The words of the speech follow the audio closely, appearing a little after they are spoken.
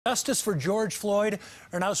Justice for George Floyd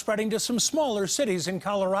are now spreading to some smaller cities in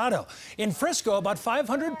Colorado. In Frisco, about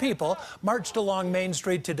 500 people marched along Main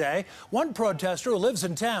Street today. One protester who lives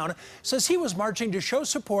in town says he was marching to show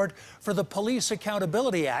support for the Police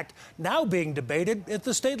Accountability Act, now being debated at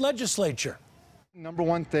the state legislature. Number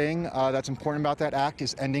one thing that's important about that act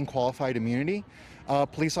is ending qualified immunity.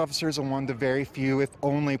 Police officers are one of the very few, if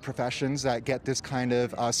only, professions that get this kind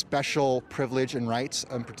of special privilege and rights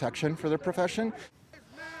and protection for their profession.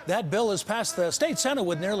 That bill has passed the state Senate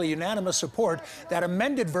with nearly unanimous support. That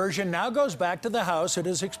amended version now goes back to the House. It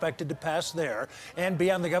is expected to pass there and be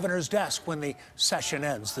on the governor's desk when the session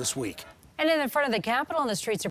ends this week. And in the front of the Capitol, on the streets of